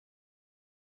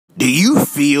Do you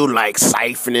feel like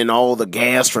siphoning all the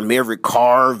gas from every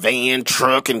car, van,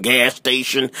 truck, and gas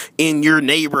station in your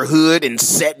neighborhood and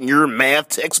setting your math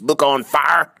textbook on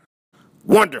fire?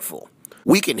 Wonderful.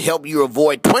 We can help you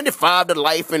avoid 25 to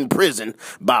life in prison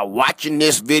by watching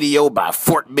this video by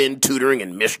Fort Bend Tutoring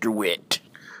and Mr. Whitt.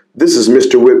 This is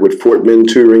Mr. Whitt with Fort Bend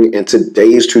Tutoring, and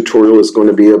today's tutorial is going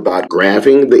to be about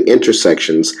graphing the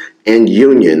intersections and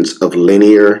unions of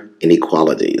linear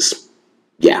inequalities.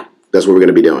 Yeah, that's what we're going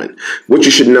to be doing. What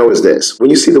you should know is this. When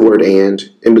you see the word "and"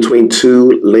 in between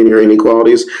two linear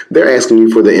inequalities, they're asking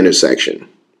you for the intersection.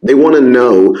 They want to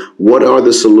know what are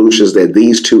the solutions that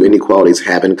these two inequalities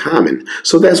have in common.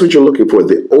 So that's what you're looking for,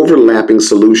 the overlapping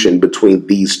solution between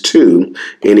these two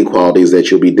inequalities that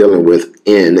you'll be dealing with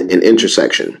in an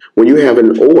intersection. When you have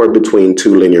an "or" between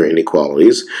two linear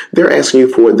inequalities, they're asking you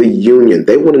for the union.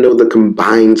 They want to know the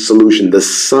combined solution, the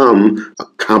sum, a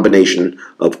combination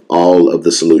of all of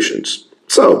the solutions.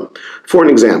 So, for an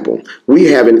example, we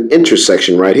have an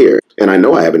intersection right here. And I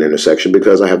know I have an intersection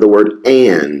because I have the word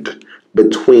 "and"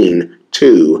 between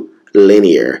two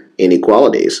linear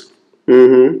inequalities.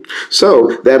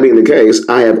 So, that being the case,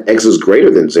 I have x is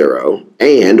greater than 0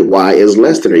 and y is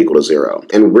less than or equal to 0.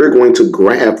 And we're going to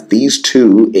graph these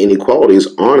two inequalities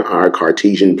on our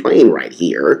Cartesian plane right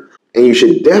here. And you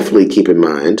should definitely keep in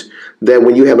mind that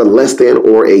when you have a less than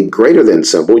or a greater than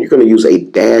symbol, you're going to use a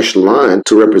dashed line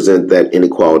to represent that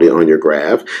inequality on your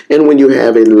graph. And when you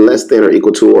have a less than or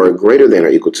equal to or a greater than or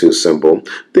equal to symbol,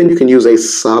 then you can use a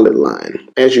solid line,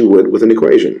 as you would with an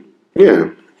equation. Yeah,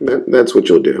 that's what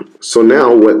you'll do. So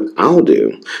now what I'll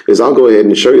do is I'll go ahead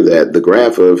and show you that the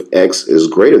graph of x is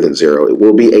greater than 0. It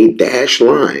will be a dashed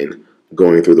line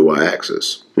going through the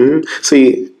y-axis.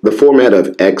 See, the format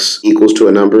of x equals to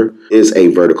a number is a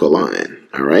vertical line.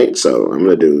 All right, so I'm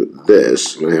going to do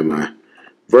this. I'm going to have my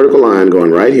vertical line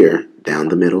going right here, down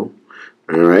the middle.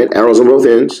 All right, arrows on both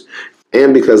ends.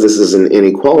 And because this is an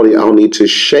inequality, I'll need to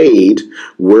shade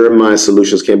where my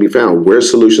solutions can be found, where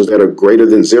solutions that are greater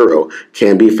than 0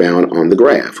 can be found on the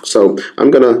graph. So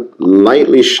I'm going to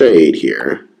lightly shade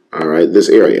here, all right, this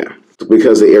area.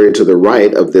 Because the area to the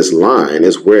right of this line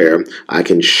is where I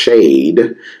can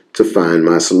shade to find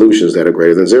my solutions that are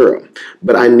greater than 0.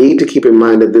 But I need to keep in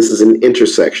mind that this is an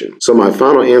intersection. So my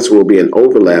final answer will be an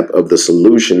overlap of the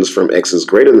solutions from x is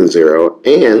greater than 0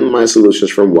 and my solutions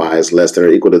from y is less than or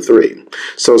equal to 3.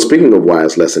 So speaking of y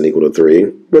is less than or equal to 3,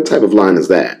 what type of line is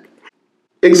that?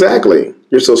 Exactly.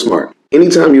 You're so smart.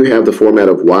 Anytime you have the format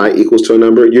of y equals to a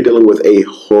number, you're dealing with a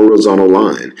horizontal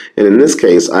line. And in this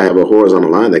case, I have a horizontal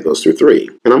line that goes through 3.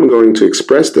 And I'm going to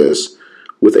express this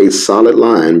with a solid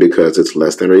line because it's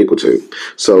less than or equal to.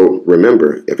 So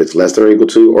remember, if it's less than or equal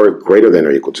to or greater than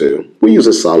or equal to, we use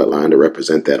a solid line to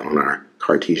represent that on our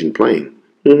Cartesian plane,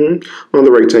 on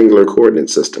the rectangular coordinate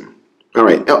system. All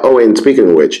right. Oh, and speaking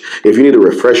of which, if you need a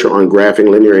refresher on graphing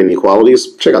linear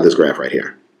inequalities, check out this graph right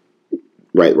here.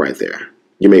 Right there.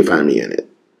 You may find me in it.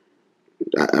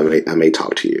 I may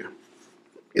talk to you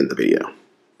in the video.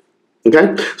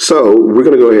 Okay, so we're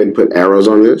going to go ahead and put arrows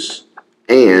on this.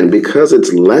 And because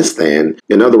it's less than,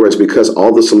 in other words, because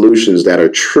all the solutions that are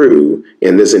true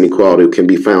in this inequality can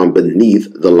be found beneath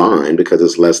the line because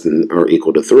it's less than or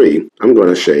equal to 3, I'm going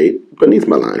to shade beneath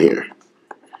my line here.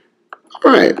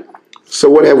 All right. So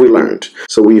what have we learned?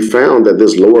 So we found that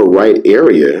this lower right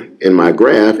area in my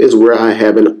graph is where I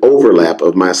have an overlap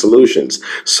of my solutions.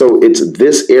 So it's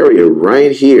this area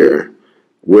right here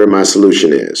where my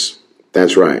solution is.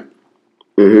 That's right.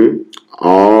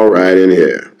 All right in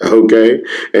here. Okay.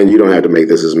 And you don't have to make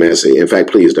this as messy. In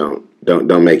fact, please don't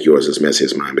make yours as messy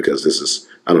as mine because this is,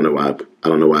 I don't know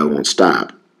why I won't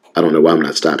stop. I don't know why I'm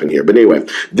not stopping here. But anyway,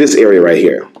 this area right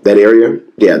here, that area,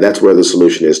 yeah, that's where the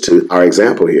solution is to our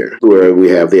example here, where we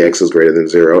have the x is greater than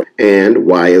 0 and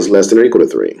y is less than or equal to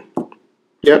 3.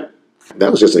 Yep,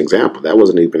 that was just an example. That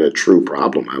wasn't even a true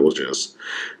problem. I was just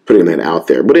putting that out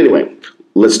there. But anyway,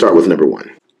 let's start with number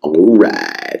 1. All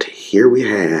right, here we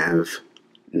have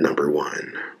number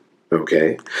 1.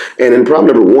 Okay, and in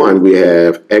problem number 1, we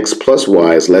have x plus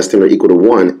y is less than or equal to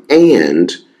 1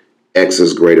 and x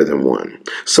is greater than 1.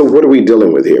 So what are we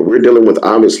dealing with here? We're dealing with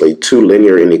obviously two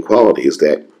linear inequalities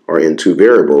that are in two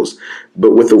variables,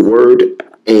 but with the word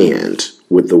and.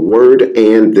 With the word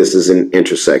and, this is an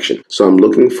intersection. So I'm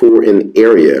looking for an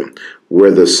area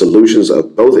where the solutions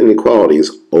of both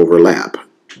inequalities overlap.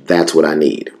 That's what I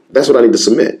need. That's what I need to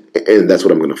submit, and that's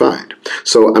what I'm going to find.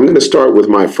 So I'm going to start with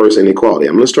my first inequality.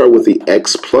 I'm going to start with the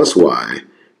x plus y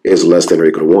is less than or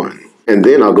equal to 1. And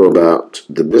then I'll go about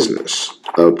the business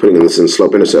of putting this in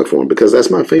slope-intercept form because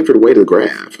that's my favorite way to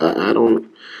graph. I don't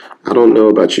I don't know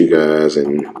about you guys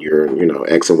and your,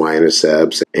 X and Y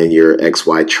intercepts and your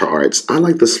XY charts. I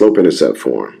like the slope-intercept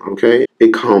form, okay?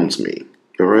 It calms me,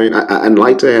 all right? I'd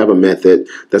like to have a method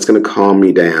that's going to calm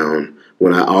me down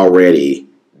when I already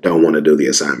don't want to do the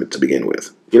assignment to begin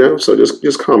with, So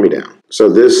just calm me down. So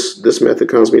this method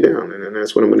calms me down, and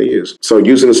that's what I'm going to use. So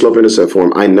using the slope-intercept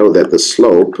form, I know that the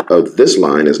slope of this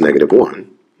line is -1.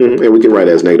 And we can write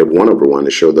it as -1/1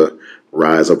 to show the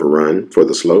rise over run for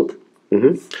the slope.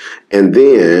 And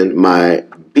then my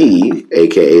B,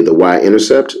 aka the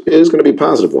y-intercept, is going to be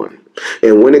 +1.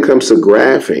 And when it comes to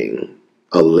graphing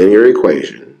a linear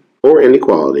equation or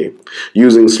inequality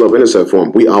using slope-intercept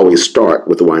form, we always start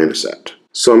with the y-intercept.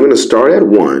 So I'm going to start at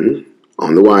 1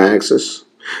 on the y-axis,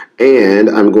 and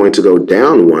I'm going to go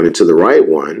down 1 and to the right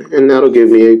 1, and that'll give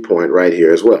me a point right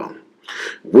here as well.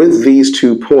 With these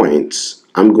 2 points,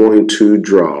 I'm going to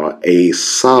draw a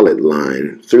solid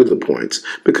line through the points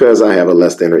because I have a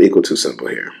less than or equal to symbol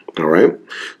here. All right.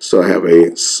 So I have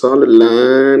a solid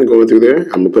line going through there.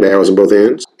 I'm going to put arrows on both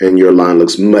ends, and your line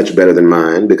looks much better than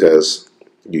mine because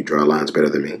you draw lines better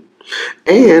than me.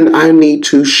 And I need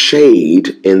to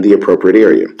shade in the appropriate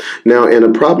area. Now, in a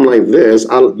problem like this,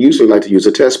 I usually like to use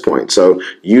a test point. So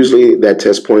usually that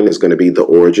test point is going to be the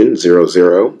origin, 0,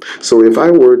 0. So if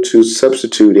I were to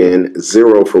substitute in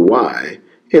 0 for y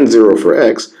and 0 for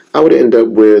x, I would end up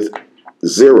with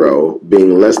 0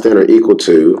 being less than or equal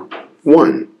to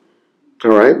 1.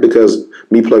 All right, because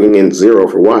me plugging in 0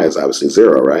 for y is obviously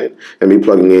 0, right? And me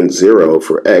plugging in 0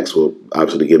 for x will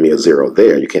obviously give me a 0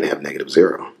 there. You can't have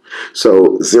 -0.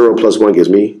 So 0 plus 1 gives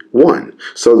me 1.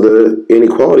 So the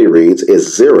inequality reads,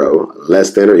 is 0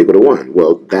 less than or equal to 1?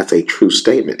 Well, that's a true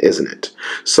statement, isn't it?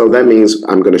 So that means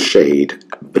I'm going to shade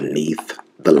beneath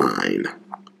the line.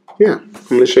 Yeah,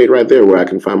 I'm going to shade right there where I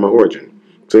can find my origin.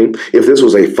 See, if this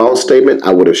was a false statement,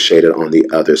 I would have shaded on the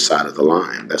other side of the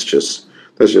line. That's just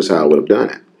how I would have done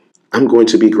it. I'm going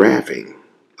to be graphing.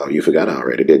 Oh, you forgot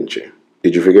already, didn't you?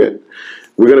 Did you forget?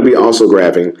 We're going to be also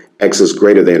graphing x is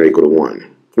greater than or equal to 1.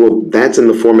 Well, that's in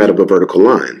the format of a vertical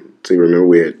line. So you remember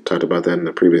we had talked about that in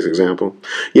the previous example?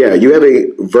 Yeah, you have a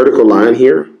vertical line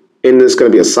here, and it's going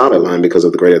to be a solid line because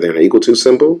of the greater than or equal to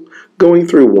symbol going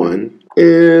through 1.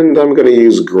 And I'm going to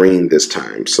use green this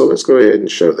time. So let's go ahead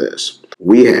and show this.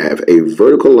 We have a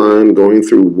vertical line going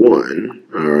through 1,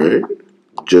 all right,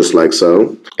 just like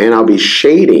so. And I'll be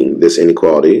shading this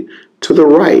inequality to the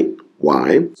right.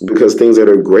 Why? Because things that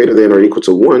are greater than or equal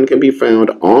to 1 can be found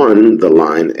on the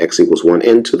line x equals 1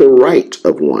 and to the right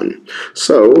of 1.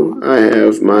 So I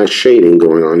have my shading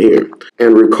going on here.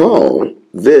 And recall,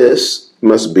 this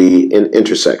must be an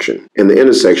intersection. And the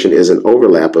intersection is an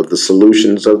overlap of the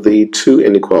solutions of the 2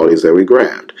 inequalities that we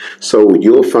grabbed. So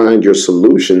you'll find your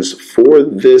solutions for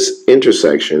this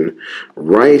intersection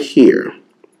right here.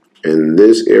 In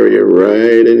this area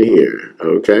right in here.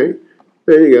 Okay?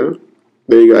 There you go.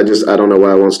 There you go. I don't know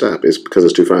why I won't stop. It's because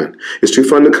it's too fun. It's too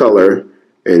fun to color,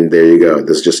 and there you go.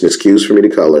 This is just an excuse for me to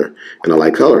color, and I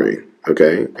like coloring,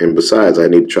 okay? And besides, I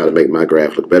need to try to make my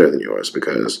graph look better than yours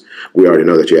because we already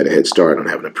know that you had a head start on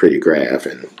having a pretty graph,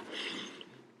 and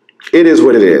it is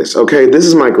what it is, okay? This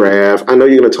is my graph. I know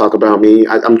you're going to talk about me.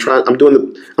 I'm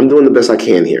doing the best I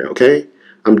can here, okay?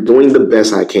 I'm doing the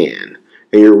best I can,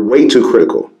 and you're way too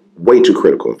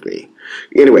critical of me.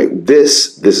 Anyway,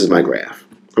 this is my graph.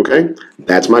 Okay,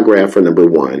 that's my graph for number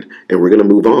 1, and we're going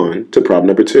to move on to problem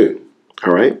number 2.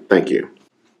 All right, thank you.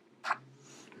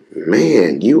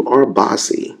 Man, you are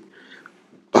bossy.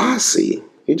 Bossy.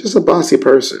 You're just a bossy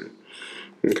person.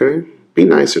 Okay, be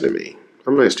nicer to me.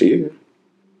 I'm nice to you.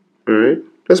 All right,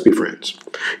 let's be friends.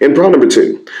 In problem number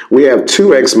 2, we have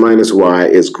 2x minus y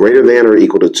is greater than or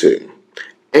equal to 2,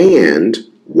 and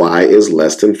y is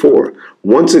less than 4.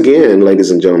 Once again,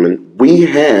 ladies and gentlemen, we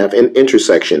have an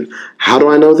intersection. How do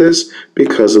I know this?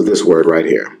 Because of this word right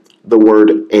here. The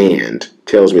word and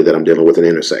tells me that I'm dealing with an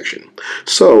intersection.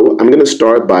 So I'm going to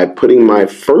start by putting my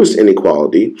first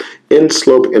inequality in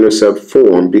slope-intercept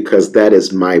form because that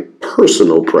is my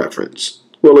personal preference.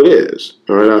 Well, it is.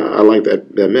 All right, I like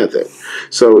that method.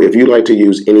 So if you like to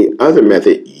use any other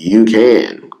method, you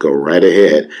can. Go right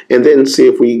ahead and then see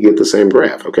if we get the same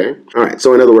graph, okay? All right,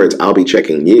 so in other words, I'll be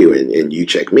checking you and you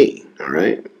check me, all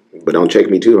right? But don't check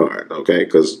me too hard, okay?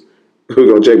 Because who's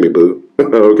going to check me, boo?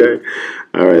 Okay?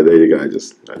 All right, there you go. I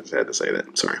just had to say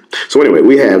that. Sorry. So anyway,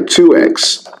 we have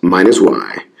 2x minus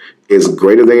y is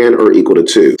greater than or equal to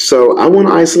 2. So I want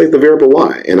to isolate the variable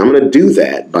y, and I'm going to do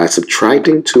that by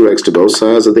subtracting 2x to both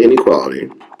sides of the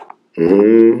inequality.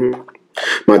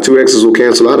 My My 2x's will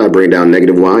cancel out. I bring down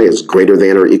negative y is greater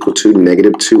than or equal to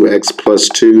negative 2x plus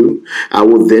 2. I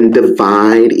will then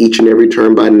divide each and every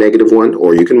term by negative 1,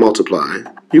 or you can multiply.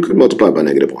 You could multiply by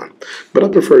negative 1, but I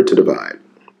prefer to divide.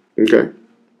 Okay?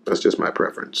 That's just my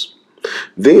preference.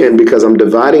 Then, because I'm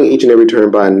dividing each and every term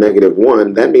by negative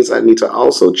 1, that means I need to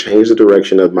also change the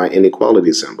direction of my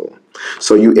inequality symbol.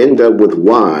 So you end up with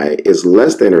y is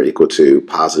less than or equal to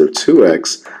positive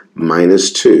 2x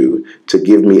minus 2 to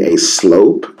give me a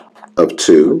slope of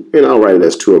 2, and I'll write it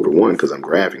as 2 over 1 because I'm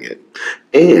graphing it.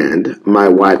 And my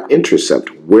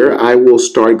y-intercept, where I will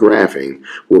start graphing,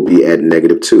 will be at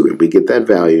negative 2, and we get that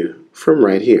value from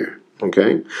right here.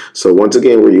 Okay, so once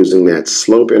again, we're using that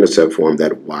slope-intercept form,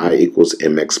 that y equals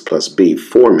mx plus b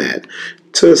format,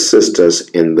 to assist us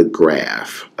in the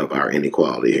graph of our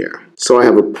inequality here. So I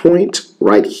have a point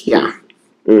right here.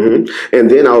 And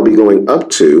then I'll be going up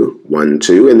to 1,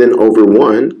 2, and then over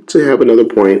 1 to have another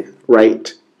point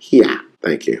right here.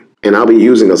 Thank you. And I'll be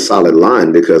using a solid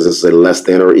line because it's a less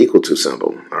than or equal to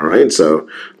symbol. All right, so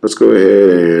let's go ahead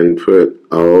and put,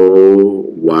 oh,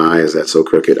 why is that so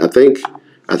crooked? I think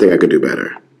I could do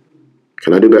better.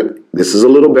 Can I do better? This is a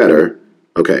little better.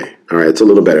 Okay. All right. It's a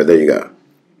little better. There you go.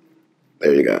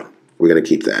 There you go. We're going to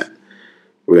keep that.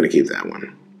 We're going to keep that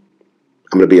one.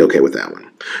 I'm going to be okay with that one.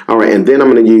 All right. And then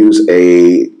I'm going to use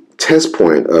a test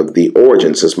point of the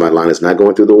origin, since my line is not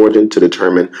going through the origin, to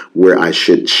determine where I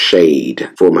should shade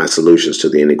for my solutions to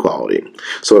the inequality.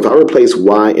 So if I replace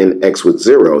y and x with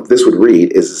 0, this would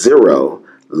read, is 0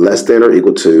 less than or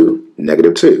equal to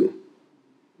negative 2?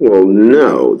 Well,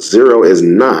 no, 0 is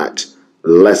not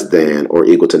less than or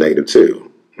equal to negative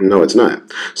 2. No, it's not.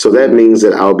 So that means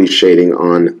that I'll be shading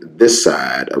on this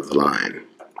side of the line.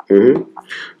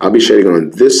 I'll be shading on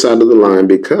this side of the line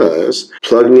because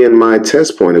plugging in my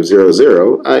test point of 0,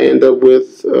 0, I end up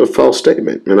with a false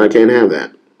statement, and I can't have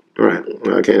that. All right,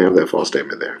 I can't have that false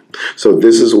statement there. So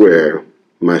this is where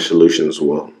my solutions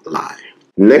will lie.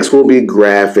 Next, we'll be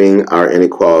graphing our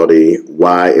inequality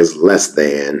y is less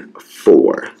than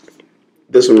 4.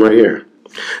 This one right here.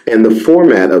 And the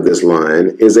format of this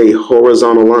line is a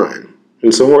horizontal line.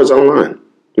 It's a horizontal line.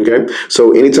 Okay?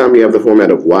 So anytime you have the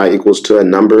format of y equals to a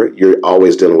number, you're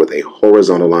always dealing with a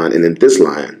horizontal line. And in this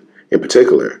line, in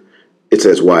particular, it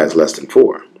says y is less than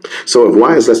 4. So if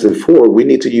y is less than 4, we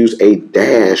need to use a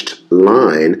dashed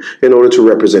line in order to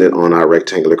represent it on our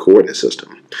rectangular coordinate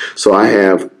system. So I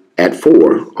have at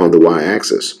 4 on the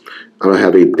y-axis. I'm going to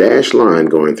have a dashed line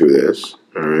going through this.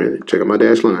 All right, check out my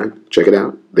dashed line. Check it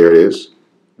out. There it is.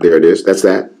 There it is. That's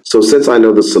that. So since I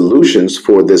know the solutions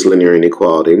for this linear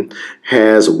inequality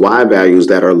has y values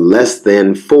that are less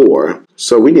than 4,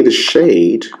 so we need to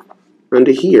shade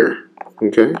under here.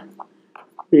 Okay?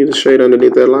 We need to shade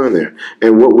underneath that line there.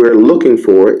 And what we're looking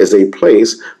for is a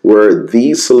place where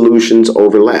these solutions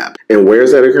overlap. And where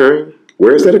is that occurring?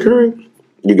 Where is that occurring?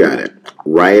 You got it.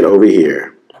 Right over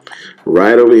here.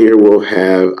 Right over here we'll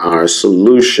have our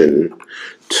solution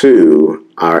to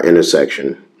our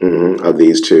intersection of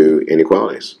these two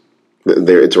inequalities.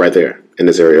 There, it's right there in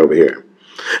this area over here.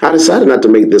 I decided not to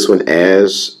make this one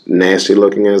as nasty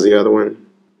looking as the other one.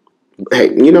 Hey,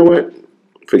 you know what?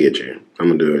 Forget you. I'm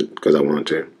going to do it because I want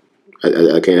to.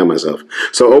 I can't help myself.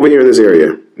 So over here in this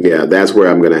area, yeah, that's where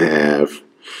I'm going to have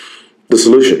the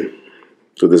solution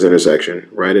to this intersection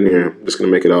right in here. I'm just going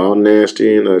to make it all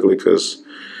nasty and ugly because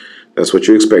that's what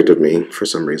you expect of me for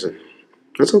some reason.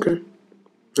 That's okay.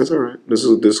 That's all right. This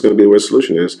is going to be where the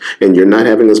solution is. And you're not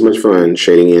having as much fun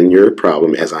shading in your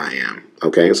problem as I am.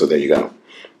 Okay, so there you go.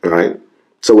 All right.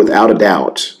 So without a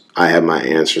doubt, I have my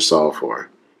answer solved for.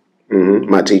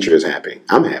 My teacher is happy.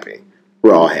 I'm happy.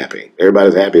 We're all happy.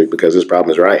 Everybody's happy because this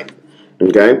problem is right.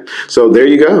 Okay, so there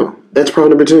you go. That's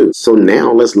problem number 2. So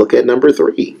now let's look at number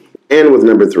 3. And with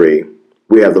number 3,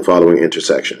 we have the following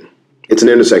intersection. It's an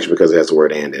intersection because it has the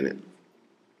word and in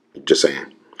it. Just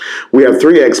saying. We have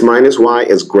 3x minus y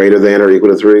is greater than or equal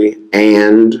to 3,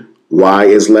 and y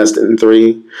is less than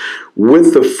 3.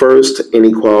 With the first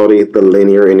inequality, the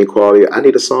linear inequality, I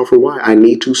need to solve for y. I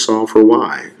need to solve for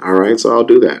y. All right, so I'll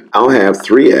do that. I'll have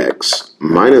 3x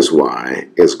minus y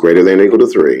is greater than or equal to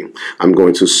 3. I'm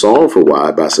going to solve for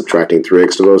y by subtracting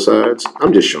 3x to both sides.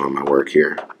 I'm just showing my work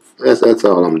here. That's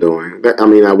all I'm doing. I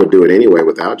mean, I would do it anyway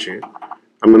without you.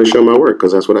 I'm going to show my work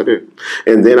because that's what I do.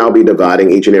 And then I'll be dividing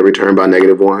each and every term by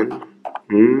negative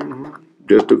 1.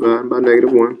 Just divide by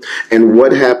negative 1. And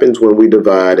what happens when we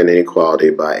divide an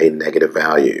inequality by a negative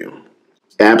value?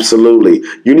 Absolutely.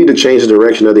 You need to change the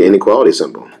direction of the inequality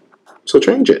symbol. So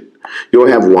change it. You'll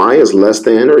have y is less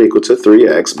than or equal to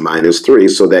 3x minus 3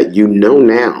 so that you know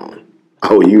now,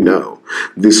 you know,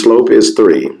 The slope is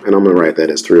 3, and I'm going to write that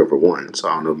as 3 over 1. So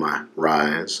I'll know my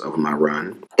rise over my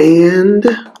run. And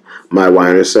my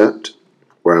y-intercept,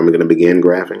 where I'm going to begin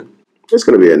graphing, it's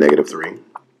going to be a -3.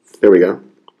 There we go.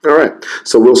 All right,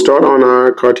 so we'll start on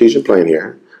our Cartesian plane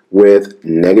here with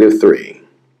 -3,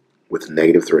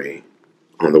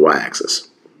 on the y-axis.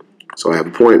 So I have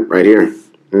a point right here.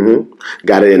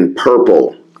 Got it in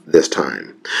purple this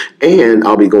time. And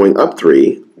I'll be going up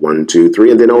 3, 1, 2, 3,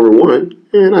 and then over 1,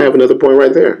 and I have another point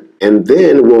right there. And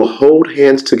then we'll hold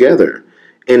hands together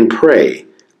and pray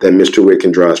that Mr. Whitt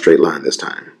can draw a straight line this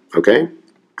time. Okay?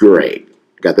 Great.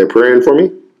 Got that prayer in for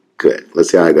me? Good. Let's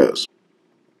see how it goes.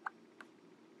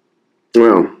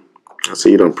 Well, I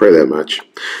see you don't pray that much.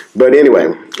 But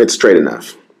anyway, it's straight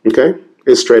enough. Okay?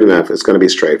 It's straight enough. It's going to be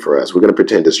straight for us. We're going to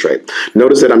pretend it's straight.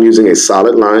 Notice that I'm using a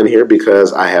solid line here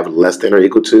because I have less than or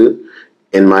equal to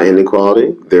in my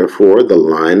inequality. Therefore, the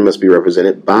line must be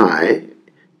represented by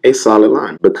a solid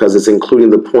line because it's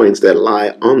including the points that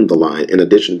lie on the line in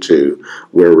addition to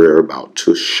where we're about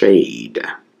to shade.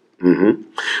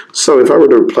 So if I were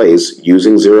to replace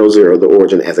using 0, 0, the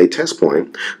origin as a test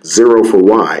point, 0 for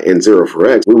y and 0 for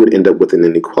x, we would end up with an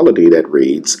inequality that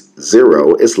reads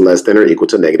 0 is less than or equal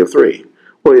to -3.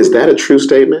 Well, is that a true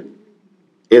statement?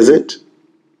 Is it?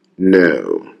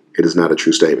 No, it is not a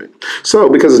true statement. So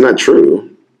because it's not true,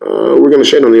 we're going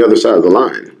to shade on the other side of the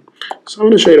line. So I'm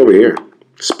going to shade over here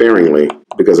sparingly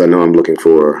because I know I'm looking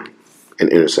for an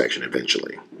intersection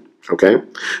eventually. Okay,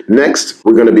 next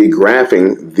we're going to be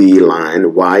graphing the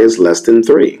line y is less than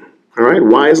 3. All right,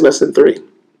 y is less than 3.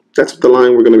 That's the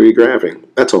line we're going to be graphing.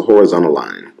 That's a horizontal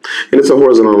line. And it's a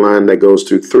horizontal line that goes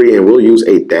through 3, and we'll use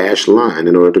a dashed line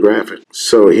in order to graph it.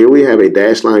 So here we have a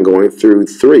dashed line going through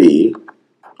 3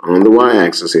 on the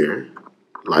y-axis here,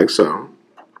 like so.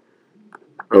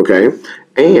 Okay,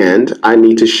 and I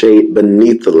need to shade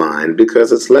beneath the line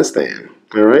because it's less than.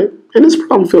 All right, and this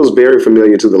problem feels very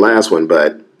familiar to the last one,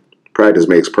 but practice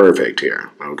makes perfect here,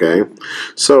 okay?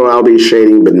 So I'll be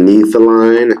shading beneath the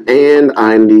line, and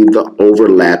I need the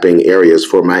overlapping areas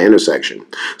for my intersection.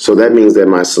 So that means that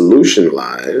my solution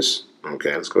lies,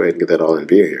 okay, let's go ahead and get that all in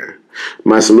view here.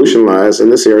 My solution lies in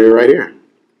this area right here.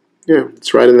 Yeah,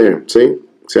 it's right in there, see?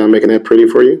 See how I'm making that pretty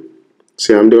for you?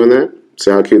 See how I'm doing that?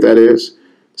 See how cute that is?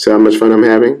 See how much fun I'm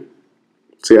having?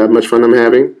 See how much fun I'm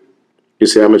having? You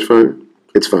see how much fun?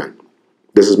 It's fun.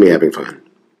 This is me having fun,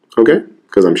 okay?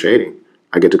 Because I'm shading.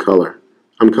 I get to color.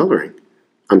 I'm coloring.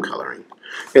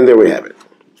 And there we have it.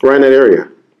 Right in that area.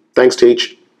 Thanks,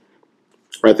 teach.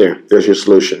 Right there. There's your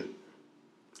solution.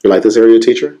 You like this area,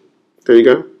 teacher? There you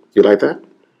go. You like that?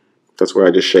 That's where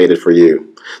I just shaded for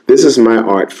you. This is my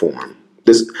art form.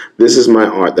 This is my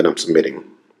art that I'm submitting.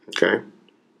 Okay?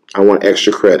 I want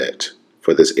extra credit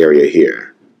for this area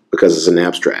here because it's an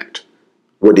abstract.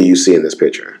 What do you see in this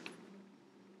picture,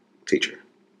 teacher?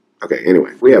 Okay,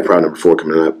 anyway, we have problem number 4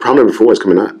 coming up. Problem number 4 is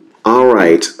coming up. All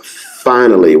right,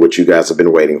 finally, what you guys have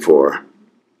been waiting for,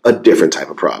 a different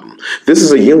type of problem. This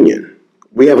is a union.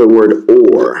 We have a word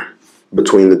or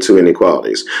between the two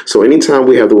inequalities. So anytime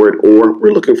we have the word or,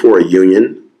 we're looking for a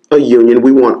union.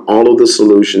 We want all of the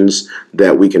solutions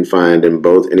that we can find in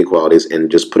both inequalities and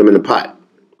just put them in a pot.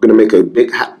 We're going to make a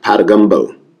big hot pot of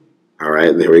gumbo. All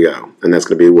right, there we go. And that's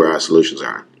going to be where our solutions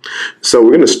are. So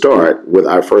we're going to start with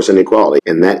our first inequality,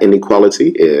 and that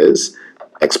inequality is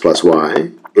x plus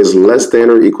y is less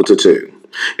than or equal to 2.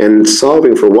 And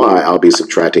solving for y, I'll be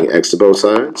subtracting x to both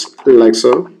sides, like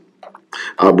so.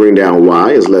 I'll bring down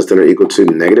y is less than or equal to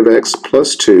 -x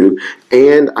plus 2,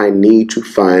 and I need to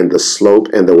find the slope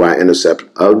and the y-intercept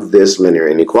of this linear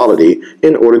inequality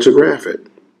in order to graph it.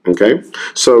 Okay,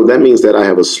 so that means that I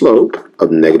have a slope of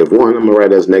 -1. I'm going to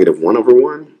write it as -1 over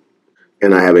 1.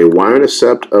 And I have a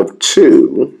y-intercept of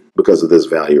 2 because of this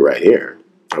value right here,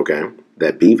 okay?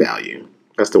 That b value,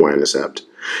 that's the y-intercept.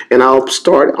 And I'll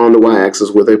start on the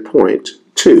y-axis with a point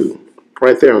 2,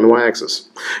 right there on the y-axis.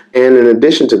 And in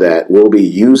addition to that, we'll be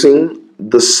using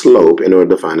the slope in order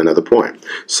to find another point.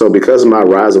 So because my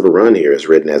rise over run here is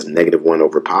written as -1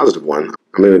 over +1,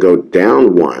 I'm going to go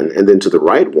down 1 and then to the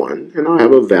right 1, and I'll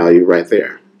have a value right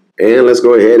there. And let's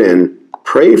go ahead and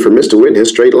pray for Mr. Whitt and his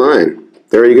straight line.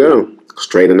 There you go.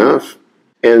 Straight enough.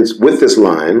 And with this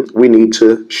line, we need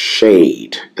to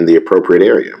shade in the appropriate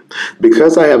area.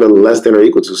 Because I have a less than or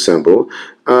equal to symbol,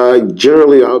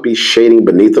 generally I'll be shading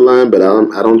beneath the line, but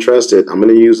I don't trust it. I'm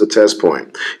going to use a test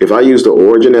point. If I use the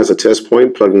origin as a test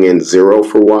point, plugging in 0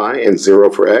 for y and 0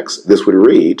 for x, this would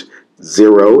read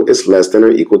 0 is less than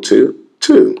or equal to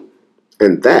 2.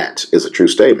 And that is a true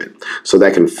statement. So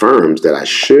that confirms that I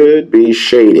should be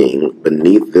shading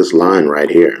beneath this line right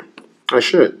here. I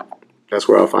should. That's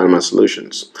where I'll find my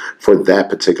solutions for that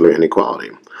particular inequality.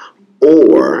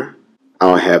 Or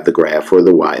I'll have the graph where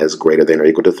the y is greater than or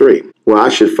equal to 3. Well, I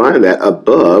should find that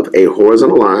above a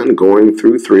horizontal line going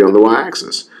through 3 on the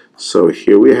y-axis. So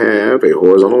here we have a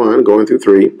horizontal line going through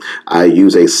 3. I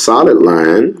use a solid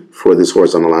line for this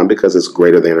horizontal line because it's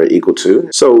greater than or equal to.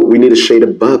 So we need a shade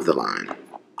above the line.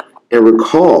 And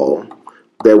recall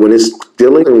that when it's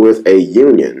dealing with a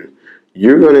union,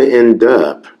 you're going to end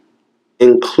up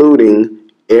including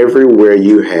everywhere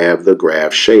you have the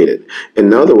graph shaded.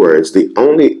 In other words, the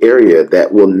only area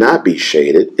that will not be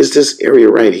shaded is this area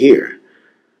right here.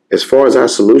 As far as our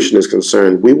solution is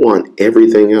concerned, we want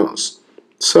everything else.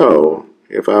 So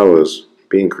if I was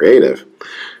being creative,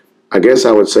 I guess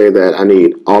I would say that I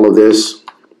need all of this.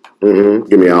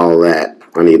 Give me all of that.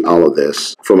 I need all of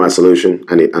this for my solution.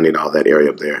 I need all that area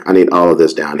up there. I need all of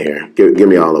this down here. Give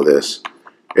me all of this.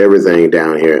 Everything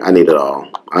down here. I need it all.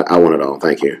 I want it all.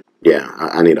 Thank you. Yeah,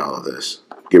 I need all of this.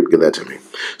 Give that to me.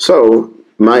 So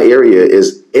my area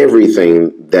is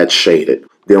everything that's shaded.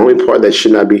 The only part that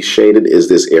should not be shaded is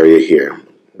this area here,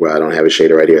 where I don't have it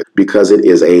shaded right here, because it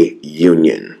is a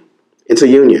union. It's a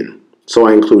union. So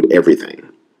I include everything.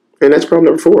 And that's problem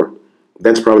number 4.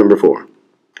 That's problem number 4.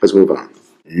 Let's move on.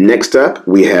 Next up,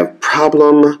 we have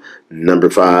problem number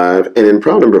 5. And in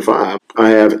problem number 5, I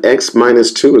have x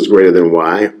minus 2 is greater than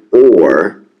y,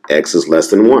 or x is less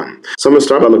than 1. So I'm going to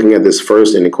start by looking at this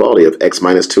first inequality of x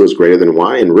minus 2 is greater than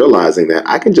y and realizing that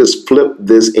I can just flip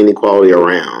this inequality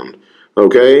around.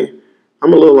 Okay?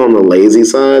 I'm a little on the lazy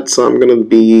side, so I'm going to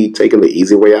be taking the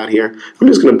easy way out here. I'm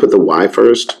just going to put the y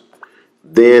first.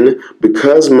 Then,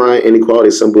 because my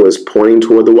inequality symbol is pointing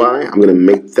toward the y, I'm going to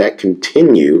make that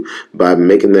continue by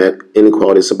making that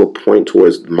inequality symbol point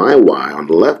towards my y on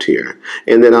the left here.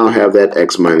 And then I'll have that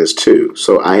x minus 2.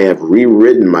 So I have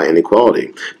rewritten my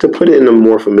inequality. To put it in a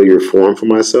more familiar form for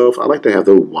myself, I like to have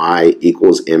the y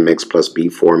equals mx plus b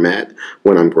format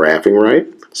when I'm graphing, right?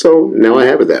 So now I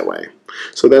have it that way.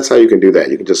 So that's how you can do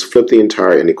that. You can just flip the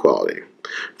entire inequality.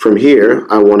 From here,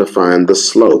 I want to find the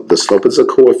slope. The slope is a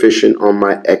coefficient on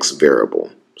my x variable.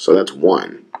 So that's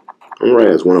 1. I'm going to write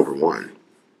it as 1 over 1.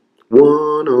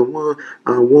 101,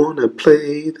 I want to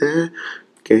play that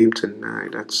game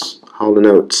tonight. That's Hall &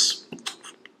 Oates.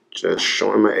 Just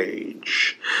showing my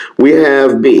age. We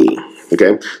have b.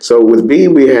 Okay, so with b,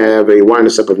 we have a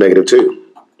y-intercept of negative 2.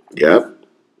 Yep,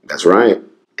 that's right.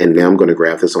 And now I'm going to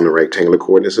graph this on the rectangular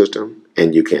coordinate system,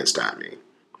 and you can't stop me.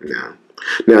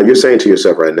 Now, you're saying to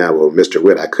yourself right now, well, Mr.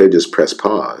 Whitt, I could just press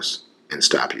pause and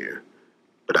stop you,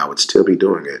 but I would still be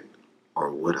doing it,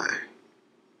 or would I?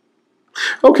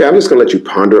 Okay, I'm just going to let you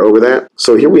ponder over that.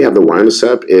 So here we have the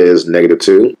y-intercept is negative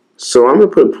 2. So I'm going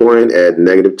to put a point at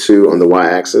negative 2 on the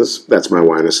y-axis. That's my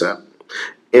y-intercept.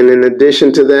 And in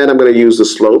addition to that, I'm going to use the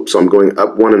slope. So I'm going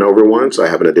up 1 and over 1, so I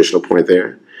have an additional point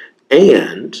there.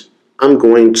 And I'm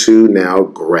going to now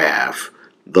graph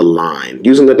the line,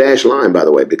 using the dashed line, by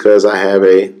the way, because I have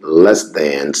a less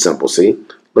than symbol. See,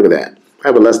 look at that. I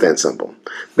have a less than symbol.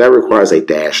 That requires a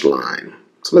dashed line.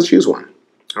 So let's use one.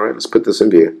 All right, let's put this in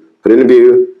view. Put it in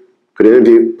view, put it in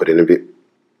view, put it in view.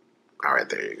 All right,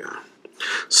 there you go.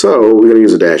 So we're going to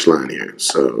use a dashed line here.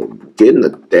 So getting the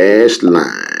dashed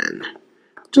line,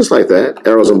 just like that.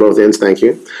 Arrows on both ends, thank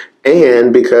you.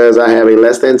 And because I have a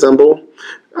less than symbol,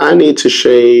 I need to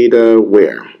shade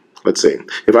where? Let's see.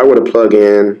 If I were to plug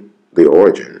in the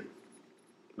origin,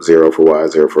 0 for y,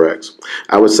 0 for x,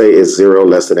 I would say is 0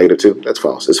 less than negative 2? That's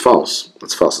false. It's false.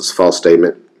 It's false. It's a false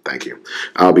statement. Thank you.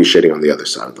 I'll be shading on the other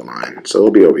side of the line. So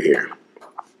it'll be over here.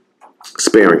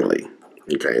 Sparingly.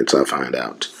 Okay, until I find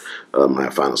out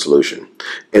my final solution.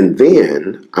 And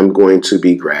then I'm going to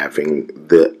be graphing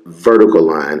the vertical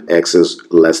line, x is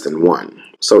less than 1.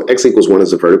 So x equals 1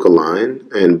 is a vertical line,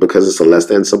 and because it's a less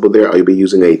than symbol there, I'll be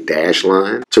using a dash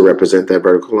line to represent that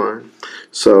vertical line.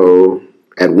 So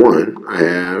at 1, I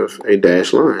have a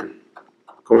dash line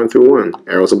going through 1,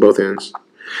 arrows at both ends.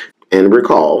 And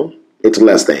recall, it's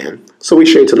less than, so we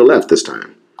shade to the left this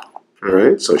time. All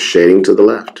right, so shading to the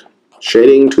left.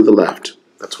 Shading to the left.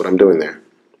 That's what I'm doing there.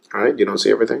 All right, you don't see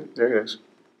everything? There it is.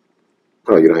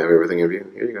 Oh, you don't have everything in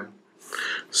view? Here you go.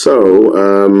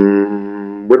 So,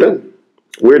 we're done.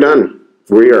 We're done.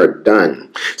 We are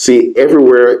done. See,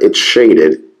 everywhere it's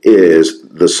shaded is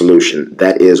the solution.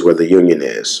 That is where the union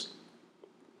is.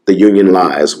 The union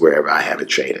lies wherever I have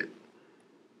it shaded.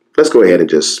 Let's go ahead and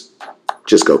just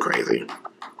go crazy.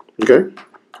 Okay?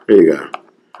 Here you go.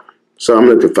 So I'm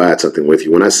going to confide something with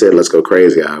you. When I said let's go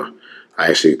crazy, I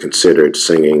actually considered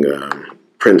singing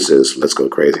Prince's Let's Go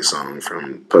Crazy song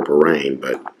from Purple Rain,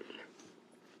 but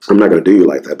I'm not going to do you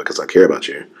like that because I care about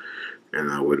you. And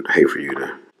I would hate for you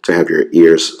to to have your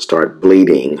ears start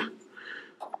bleeding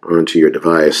onto your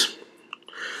device.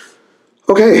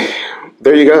 Okay,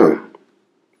 there you go.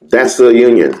 That's the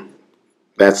union.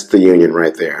 That's the union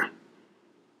right there.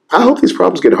 I hope these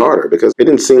problems get harder because it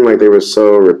didn't seem like they were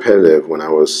so repetitive when I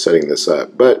was setting this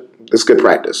up. But it's good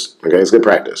practice. Okay, it's good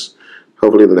practice.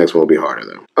 Hopefully the next one will be harder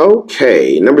though.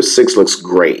 Okay, number 6 looks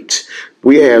great.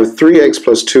 We have 3x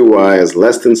plus 2y is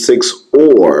less than 6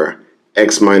 or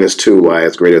x minus 2y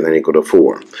is greater than or equal to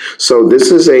 4. So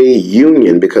this is a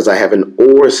union because I have an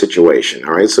or situation.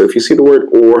 All right, so if you see the word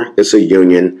or, it's a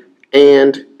union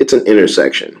and it's an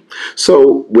intersection.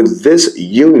 So with this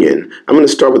union, I'm going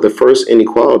to start with the first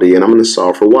inequality and I'm going to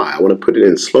solve for y. I want to put it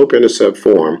in slope-intercept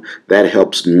form. That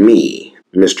helps me,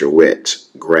 Mr. Whitt,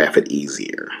 graph it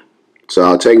easier. So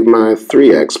I'll take my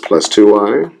 3x plus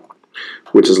 2y,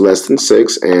 which is less than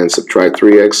 6, and subtract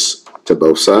 3x to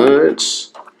both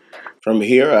sides. From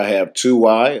here, I have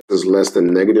 2y is less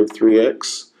than negative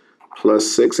 3x plus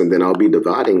 6, and then I'll be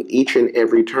dividing each and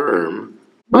every term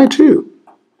by 2.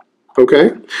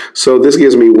 Okay, so this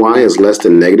gives me y is less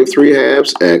than negative 3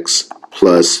 halves x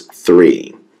plus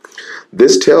 3.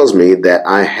 This tells me that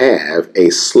I have a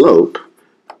slope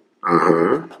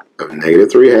of negative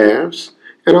 3 halves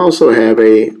and also have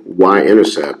a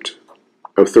y-intercept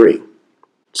of 3.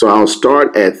 So I'll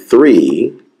start at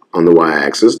 3 on the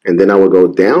y-axis, and then I will go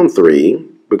down 3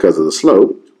 because of the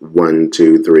slope, 1,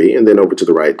 2, 3, and then over to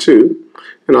the right 2.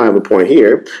 And I'll have a point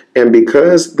here. And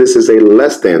because this is a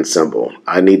less than symbol,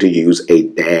 I need to use a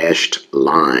dashed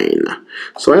line.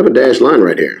 So I have a dashed line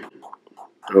right here.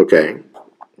 Okay,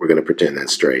 we're going to pretend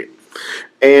that's straight.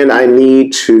 And I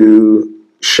need to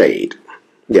shade.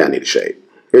 Yeah, I need a shade.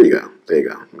 Here you go. There you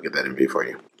go. Let me get that in view for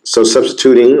you. So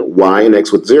substituting y and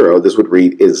x with 0, this would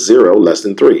read is 0 less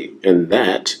than 3. And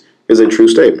that is a true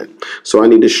statement. So I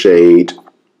need to shade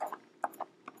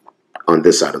on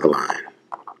this side of the line.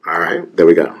 All right, there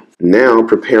we go. Now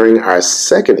preparing our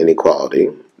second inequality,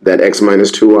 that x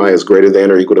minus 2y is greater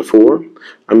than or equal to 4,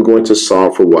 I'm going to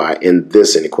solve for y in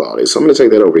this inequality. So I'm going to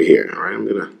take that over here. All right, I'm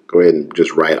going to go ahead and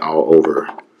just write all over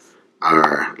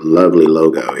our lovely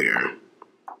logo here.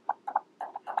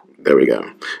 There we go.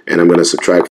 And I'm going to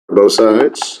subtract both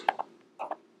sides.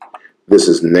 This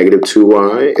is negative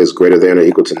 2y is greater than or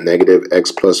equal to negative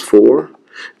x plus 4.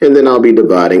 And then I'll be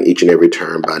dividing each and every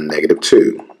term by negative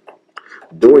 2.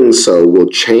 Doing so will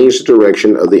change the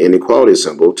direction of the inequality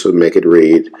symbol to make it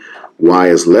read y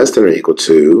is less than or equal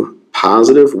to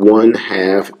positive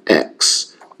 1/2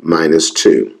 x minus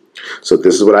 2. So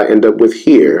this is what I end up with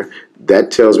here. That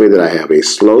tells me that I have a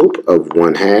slope of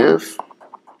 1/2,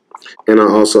 and I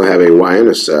also have a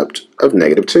y-intercept of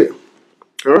negative 2.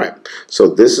 All right, so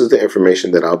this is the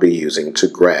information that I'll be using to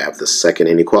graph the second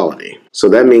inequality. So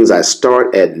that means I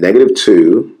start at negative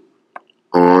 2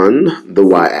 on the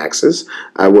y-axis.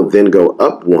 I will then go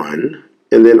up 1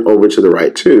 and then over to the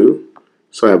right 2.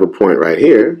 So I have a point right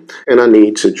here, and I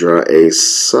need to draw a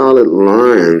solid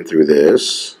line through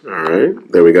this. All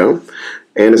right, there we go.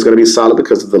 And it's going to be solid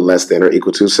because of the less than or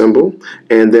equal to symbol.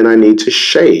 And then I need to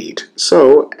shade.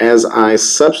 So as I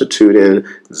substitute in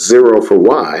 0 for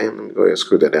y, let me go ahead and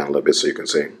screw that down a little bit so you can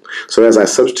see. So as I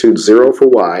substitute 0 for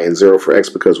y and 0 for x,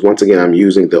 because once again I'm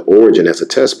using the origin as a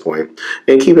test point.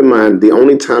 And keep in mind, the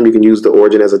only time you can use the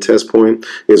origin as a test point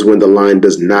is when the line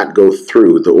does not go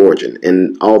through the origin.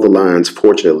 And all the lines,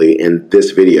 fortunately, in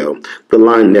this video, the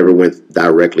line never went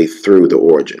directly through the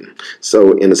origin.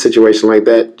 So in a situation like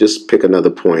that, just pick another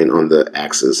point on the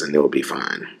axis and it will be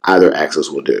fine. Either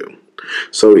axis will do.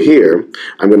 So here,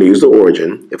 I'm going to use the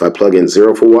origin. If I plug in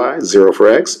 0 for y, 0 for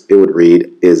x, it would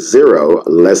read, is 0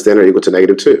 less than or equal to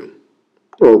negative 2?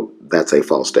 Well, that's a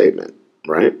false statement,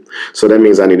 right? So that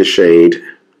means I need to shade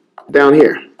down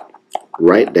here,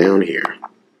 right down here,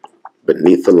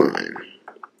 beneath the line.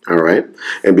 All right?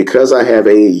 And because I have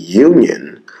a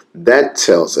union, that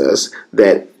tells us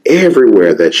that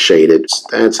everywhere that's shaded,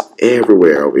 that's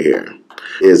everywhere over here,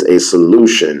 is a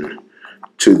solution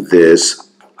to this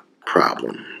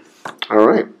problem. All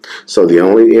right, so the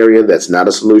only area that's not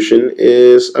a solution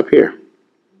is up here.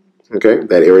 Okay,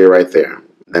 that area right there.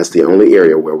 That's the only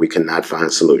area where we cannot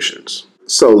find solutions.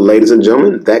 So, ladies and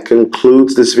gentlemen, that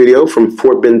concludes this video from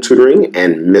Fort Bend Tutoring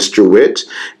and Mr. Whitt.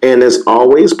 And as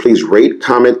always, please rate,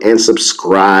 comment, and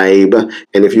subscribe.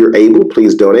 And if you're able,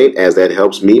 please donate, as that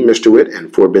helps me, Mr. Whitt,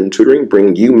 and Fort Bend Tutoring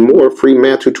bring you more free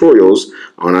math tutorials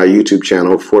on our YouTube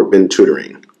channel, Fort Bend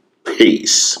Tutoring.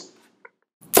 Peace.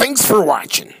 Thanks for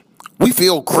watching. We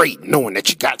feel great knowing that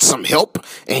you got some help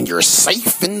and you're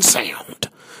safe and sound.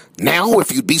 Now,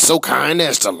 if you'd be so kind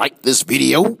as to like this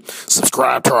video,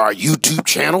 subscribe to our YouTube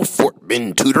channel, Fort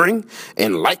Bend Tutoring,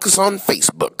 and like us on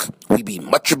Facebook, we'd be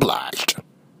much obliged.